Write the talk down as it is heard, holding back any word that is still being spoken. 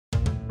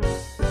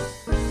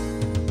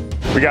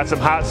We got some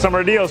hot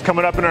summer deals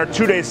coming up in our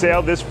 2-day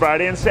sale this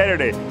Friday and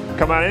Saturday.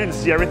 Come on in and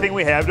see everything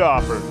we have to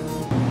offer.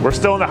 We're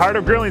still in the heart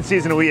of grilling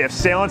season. We have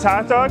Salem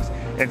hot dogs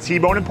and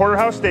T-bone and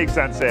porterhouse steaks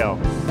on sale.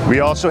 We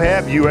also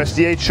have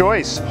USDA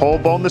Choice, whole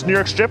boneless New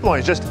York strip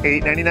loins, just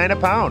 $8.99 a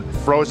pound.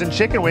 Frozen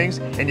chicken wings,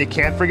 and you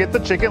can't forget the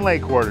chicken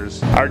leg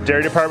quarters. Our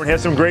dairy department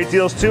has some great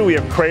deals too. We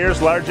have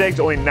Crayer's large eggs,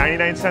 only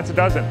 99 cents a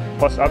dozen,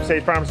 plus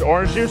Upstate Farms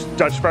orange juice,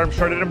 Dutch Farms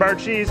shredded and bar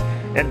cheese,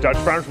 and Dutch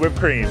Farms whipped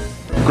cream.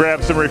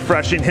 Grab some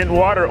refreshing Hinton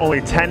water,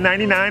 only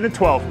 $10.99 a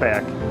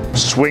 12-pack.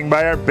 Swing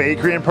by our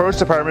bakery and produce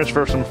departments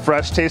for some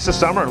fresh taste of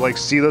summer, like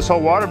seedless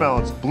whole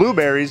watermelons,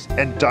 blueberries,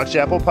 and Dutch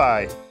apple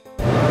pie.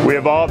 We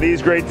have all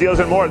these great deals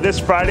and more this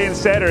Friday and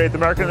Saturday at the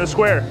Market in the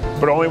Square,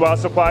 but only while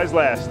supplies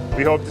last.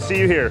 We hope to see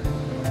you here.